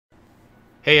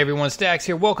Hey everyone, Stacks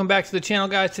here. Welcome back to the channel,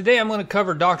 guys. Today I'm going to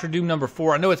cover Doctor Doom number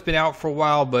 4. I know it's been out for a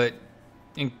while, but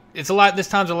it's a lot. This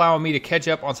time's allowing me to catch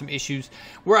up on some issues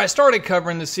where I started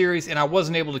covering the series and I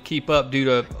wasn't able to keep up due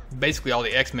to basically all the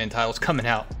X-Men titles coming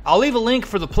out. I'll leave a link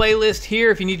for the playlist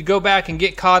here if you need to go back and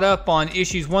get caught up on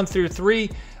issues 1 through 3.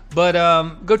 But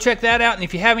go check that out, and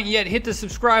if you haven't yet, hit the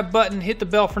subscribe button, hit the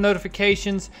bell for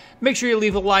notifications. Make sure you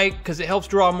leave a like because it helps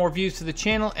draw more views to the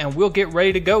channel, and we'll get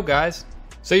ready to go, guys.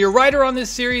 So your writer on this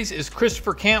series is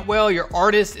Christopher Cantwell, your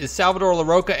artist is Salvador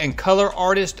Larroca, and color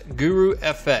artist Guru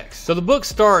FX. So the book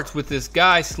starts with this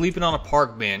guy sleeping on a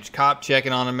park bench, cop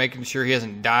checking on him, making sure he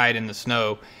hasn't died in the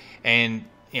snow, and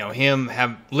him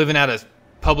living out of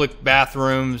public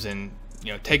bathrooms and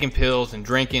taking pills and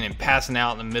drinking and passing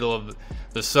out in the middle of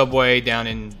the subway down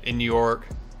in New York.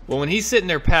 Well, when he's sitting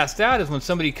there passed out is when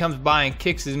somebody comes by and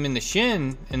kicks him in the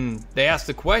shin, and they ask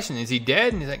the question, is he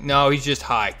dead? And he's like, no, he's just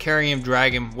high. Carry him,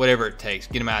 drag him, whatever it takes.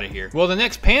 Get him out of here. Well, the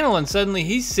next panel, and suddenly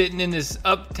he's sitting in this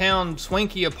uptown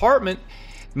swanky apartment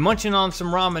munching on some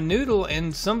ramen noodle,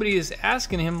 and somebody is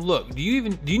asking him, look, do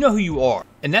you know who you are?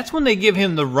 And that's when they give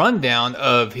him the rundown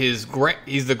of he's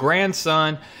the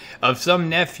grandson of some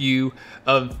nephew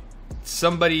of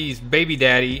somebody's baby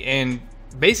daddy, and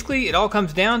basically it all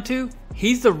comes down to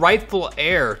he's the rightful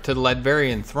heir to the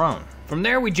Latvian throne. From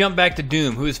there we jump back to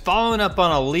Doom, who is following up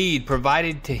on a lead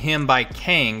provided to him by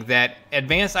Kang that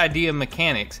Advanced Idea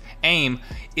Mechanics, A.I.M,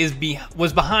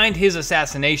 was behind his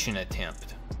assassination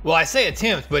attempt. Well, I say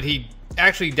attempt, but he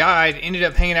actually died, ended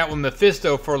up hanging out with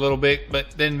Mephisto for a little bit,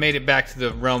 but then made it back to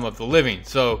the realm of the living.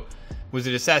 So was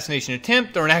it assassination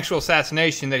attempt or an actual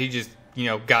assassination that he just,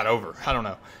 got over? I don't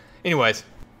know. Anyways,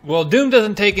 well, Doom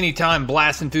doesn't take any time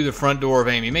blasting through the front door of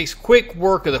A.I.M. He makes quick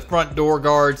work of the front door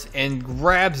guards and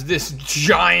grabs this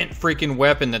giant freaking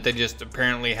weapon that they just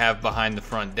apparently have behind the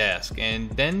front desk,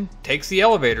 and then takes the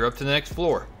elevator up to the next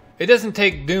floor. It doesn't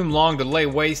take Doom long to lay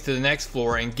waste to the next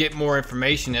floor and get more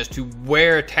information as to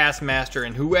where Taskmaster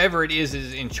and whoever it is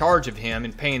in charge of him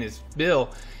and paying his bill,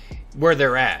 where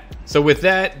they're at. So with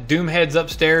that, Doom heads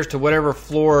upstairs to whatever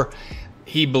floor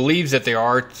he believes that they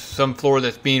are, some floor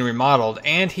that's being remodeled,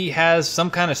 and he has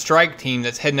some kind of strike team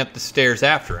that's heading up the stairs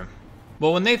after him.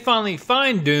 Well, when they finally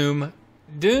find Doom,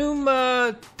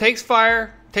 takes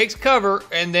fire, takes cover,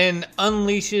 and then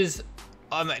unleashes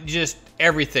just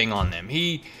everything on them.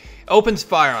 He opens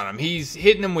fire on them. He's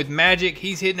hitting them with magic.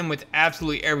 He's hitting them with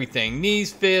absolutely everything.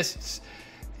 Knees, fists,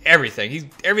 everything.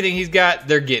 Everything he's got,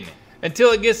 they're getting it.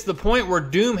 Until it gets to the point where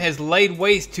Doom has laid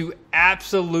waste to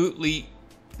absolutely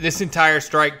this entire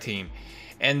strike team,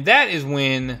 and that is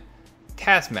when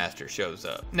Taskmaster shows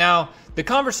up. Now, the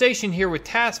conversation here with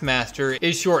Taskmaster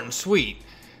is short and sweet.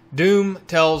 Doom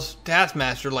tells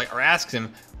Taskmaster, or asks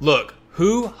him, look,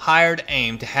 who hired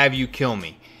A.I.M to have you kill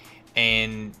me?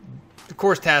 And of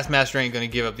course Taskmaster ain't going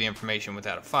to give up the information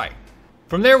without a fight.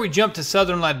 From there we jump to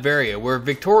southern Latveria, where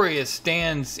Victoria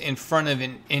stands in front of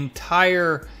an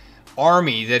entire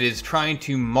army that is trying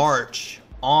to march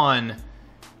on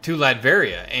to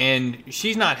Latveria, and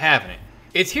she's not having it.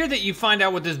 It's here that you find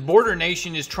out what this border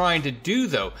nation is trying to do,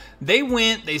 though.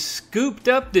 They scooped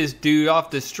up this dude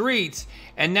off the streets,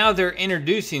 and now they're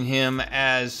introducing him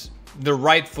as the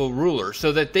rightful ruler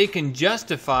so that they can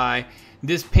justify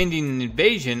this pending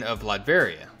invasion of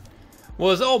Latveria.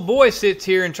 Well, his old boy sits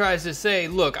here and tries to say,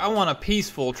 look, I want a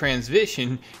peaceful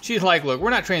transition. She's like, look, we're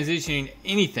not transitioning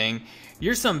anything.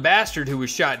 You're some bastard who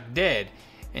was shot dead.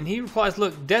 And he replies,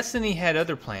 look, Destiny had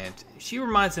other plans. She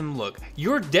reminds him, look,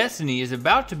 your destiny is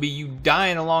about to be you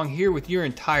dying along here with your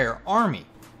entire army.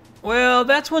 Well,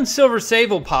 that's when Silver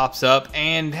Sable pops up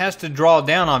and has to draw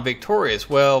down on Victorious.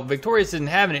 Well, Victorious isn't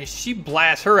having it. She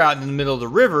blasts her out in the middle of the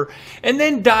river and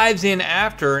then dives in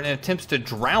after her and attempts to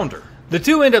drown her. The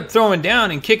two end up throwing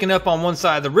down and kicking up on one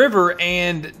side of the river,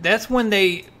 and that's when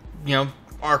they,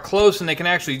 are close and they can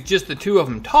actually, just the two of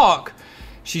them, talk.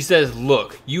 She says,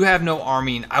 look, you have no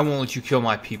army and I won't let you kill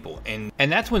my people. And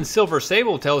that's when Silver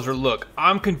Sable tells her, look,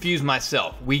 I'm confused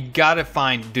myself. We gotta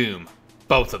find Doom.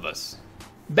 Both of us.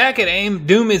 Back at A.I.M,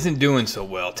 Doom isn't doing so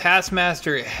well.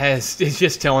 Taskmaster is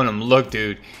just telling him, look,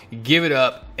 dude, give it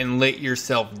up and let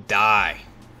yourself die.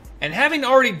 And having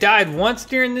already died once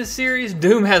during this series,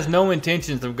 Doom has no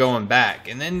intentions of going back.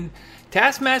 And then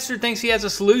Taskmaster thinks he has a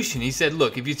solution. He said,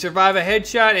 look, if you survive a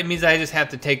headshot, it means I just have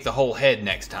to take the whole head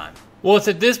next time. Well, it's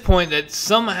at this point that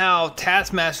somehow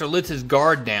Taskmaster lets his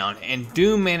guard down and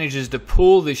Doom manages to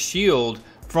pull the shield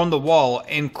from the wall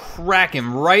and crack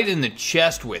him right in the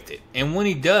chest with it. And when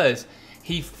he does,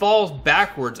 he falls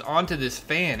backwards onto this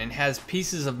fan and has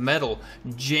pieces of metal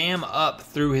jam up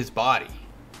through his body.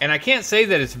 And I can't say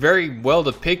that it's very well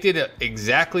depicted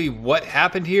exactly what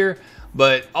happened here,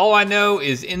 But all I know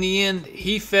is in the end,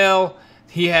 he fell.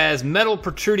 He has metal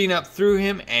protruding up through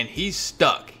him, and he's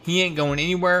stuck. He ain't going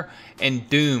anywhere, and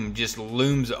Doom just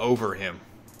looms over him.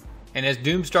 And as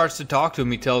Doom starts to talk to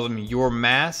him, he tells him, "Your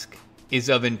mask is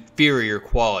of inferior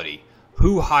quality.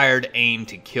 Who hired A.I.M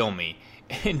to kill me?"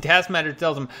 And Taskmaster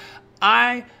tells him,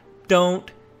 "I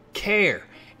don't care."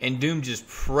 And Doom just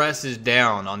presses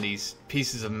down on these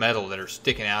pieces of metal that are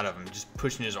sticking out of him, just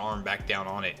pushing his arm back down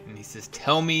on it. And he says,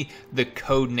 "Tell me the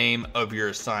code name of your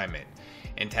assignment."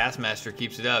 And Taskmaster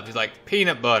keeps it up. He's like,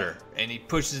 "Peanut butter." And he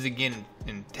pushes again,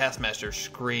 and Taskmaster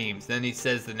screams. Then he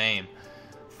says the name,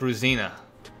 Fruzina.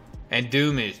 And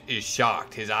Doom is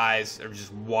shocked. His eyes are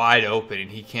just wide open, and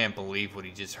he can't believe what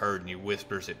he just heard, and he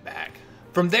whispers it back.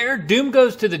 From there, Doom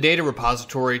goes to the data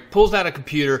repository, pulls out a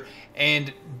computer,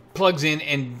 and plugs in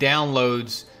and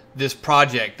downloads this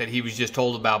project that he was just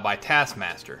told about by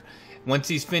Taskmaster. Once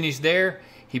he's finished there,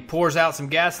 he pours out some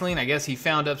gasoline. I guess he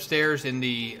found upstairs in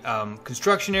the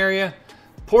construction area,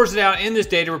 pours it out in this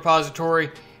data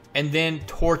repository, and then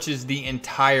torches the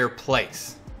entire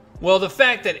place. Well, the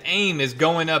fact that A.I.M is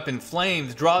going up in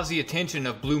flames draws the attention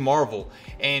of Blue Marvel,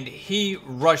 and he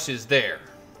rushes there.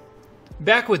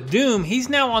 Back with Doom, he's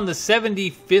now on the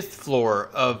 75th floor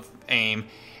of A.I.M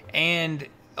and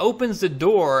opens the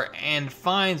door and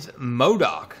finds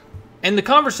M.O.D.O.K. And the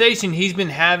conversation he's been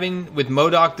having with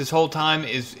M.O.D.O.K this whole time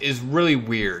is really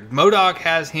weird. M.O.D.O.K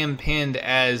has him pinned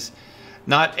as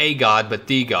not a god, but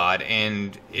the god,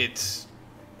 and it's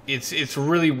a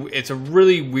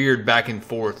really weird back and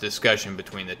forth discussion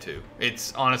between the two.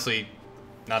 It's honestly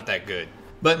not that good.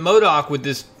 But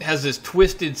M.O.D.O.K has this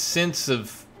twisted sense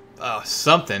of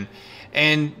something,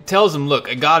 and tells him, "Look,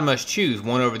 a god must choose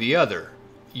one over the other.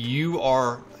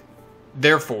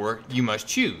 Therefore, you must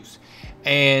choose.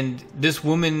 And this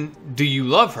woman, do you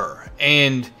love her?"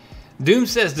 And Doom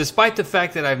says, "Despite the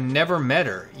fact that I've never met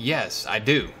her, yes, I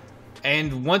do."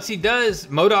 And once he does,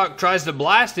 M.O.D.O.K tries to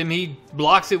blast him. He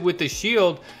blocks it with the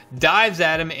shield, dives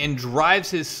at him, and drives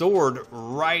his sword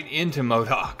right into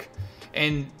M.O.D.O.K.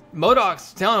 And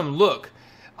M.O.D.O.K's telling him, "Look,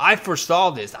 I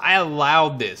foresaw this. I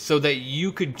allowed this so that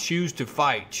you could choose to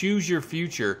fight, choose your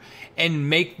future, and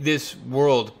make this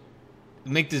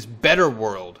better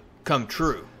world come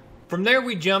true." From there,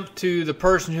 we jump to the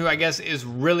person who I guess is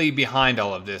really behind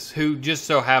all of this, who just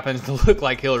so happens to look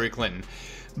like Hillary Clinton.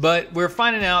 But we're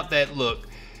finding out that, look,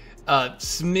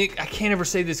 Smic, I can't ever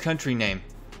say this country name.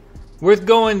 We're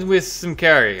going with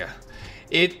Simcaria.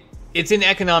 It's in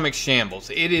economic shambles.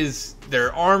 It is,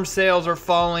 their arms sales are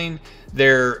falling,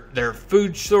 their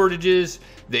food shortages,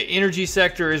 the energy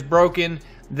sector is broken,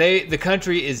 the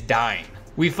country is dying.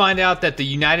 We find out that the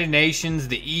United Nations,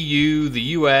 the EU, the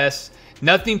US,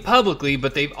 nothing publicly,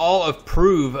 but they've all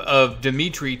approved of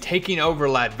Dimitri taking over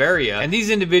Latveria. And these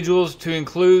individuals, to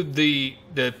include the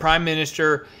Prime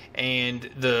Minister and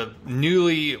the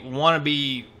newly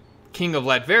wannabe King of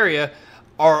Latveria,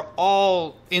 are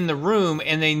all in the room,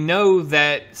 and they know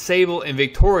that Sable and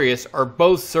Victorious are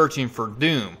both searching for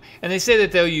Doom. And they say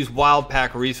that they'll use Wild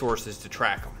Pack resources to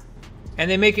track him.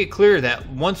 And they make it clear that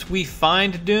once we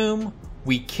find Doom,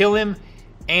 we kill him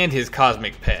and his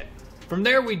cosmic pet. From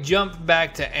there, we jump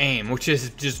back to A.I.M, which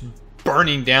is just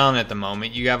burning down at the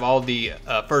moment. You have all the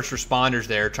first responders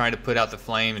there trying to put out the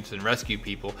flames and rescue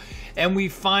people. And we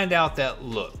find out that,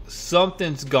 look,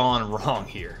 something's gone wrong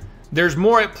here. There's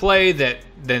more at play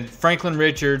than Franklin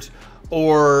Richards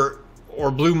or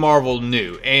Blue Marvel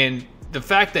knew. And the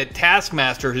fact that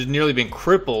Taskmaster has nearly been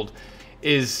crippled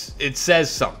it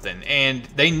says something. And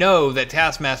they know that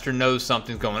Taskmaster knows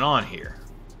something's going on here.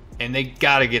 And they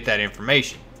gotta get that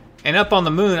information. And up on the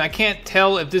moon, I can't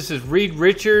tell if this is Reed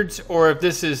Richards or if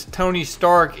this is Tony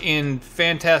Stark in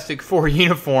Fantastic Four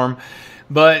uniform.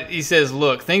 But he says,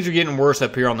 "Look, things are getting worse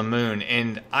up here on the moon,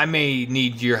 and I may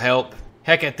need your help.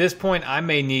 Heck, at this point, I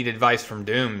may need advice from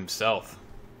Doom himself."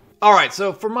 Alright,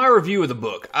 so for my review of the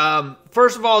book,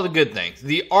 first of all, the good things.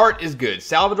 The art is good.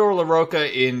 Salvador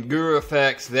Larroca in Guru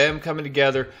Effects, them coming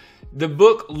together. The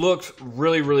book looks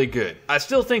really, really good. I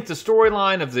still think the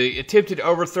storyline of the attempted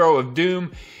overthrow of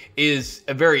Doom is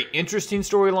a very interesting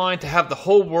storyline, to have the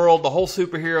whole world, the whole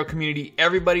superhero community,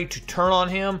 everybody to turn on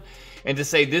him and to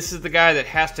say this is the guy that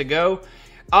has to go.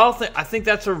 I think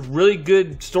that's a really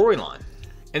good storyline.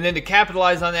 And then to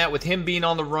capitalize on that with him being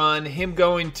on the run, him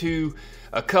going to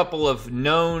a couple of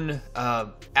known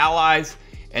allies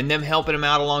and them helping him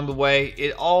out along the way,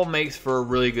 it all makes for a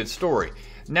really good story.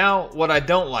 Now, what I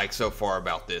don't like so far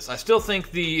about this, I still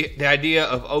think the idea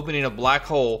of opening a black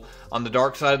hole on the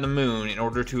dark side of the moon in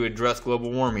order to address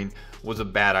global warming was a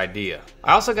bad idea.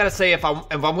 I also gotta say, if I'm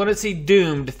gonna see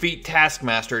Doom defeat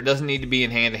Taskmaster, it doesn't need to be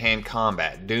in hand-to-hand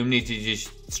combat. Doom needs to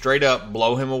just straight up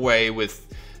blow him away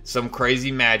with some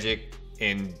crazy magic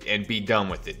and be done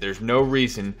with it. There's no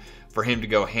reason for him to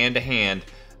go hand-to-hand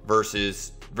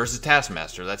versus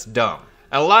Taskmaster. That's dumb.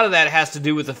 And a lot of that has to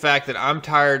do with the fact that I'm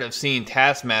tired of seeing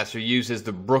Taskmaster used as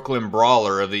the Brooklyn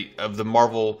Brawler of the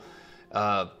Marvel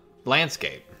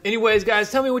landscape. Anyways,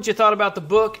 guys, tell me what you thought about the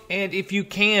book, and if you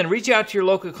can, reach out to your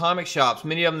local comic shops.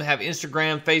 Many of them have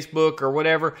Instagram, Facebook, or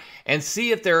whatever, and see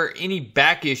if there are any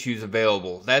back issues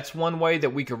available. That's one way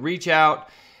that we could reach out,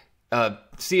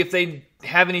 see if they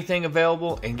have anything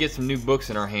available, and get some new books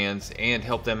in our hands and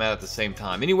help them out at the same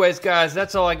time. Anyways, guys,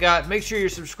 that's all I got. Make sure you're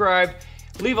subscribed,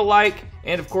 leave a like,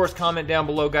 and of course, comment down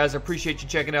below, guys. I appreciate you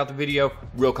checking out the video.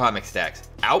 Real Comic Stacks,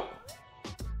 out.